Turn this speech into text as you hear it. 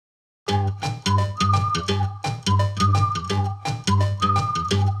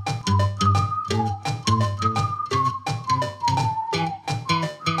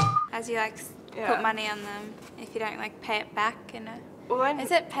you like put money on them if you don't like pay it back in a...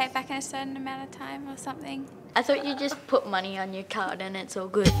 Is it pay it back in a certain amount of time or something? I thought you just put money on your card and it's all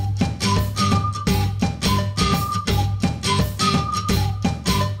good.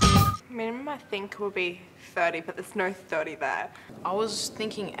 Minimum I think will be 30, but there's no 30 there. I was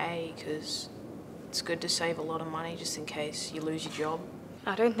thinking A because it's good to save a lot of money just in case you lose your job.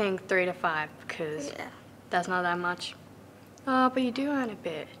 I don't think 3 to 5 because that's not that much. But you do earn a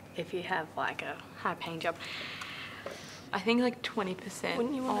bit if you have like a high-paying job. I think like 20%.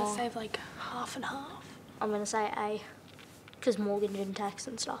 Wouldn't you want to save like half and half? I'm going to say A, because mortgage and tax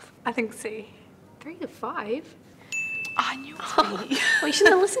and stuff. I think C. 3 to 5? I knew it was B. Well, you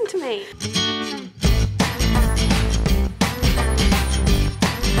shouldn't have listened to me.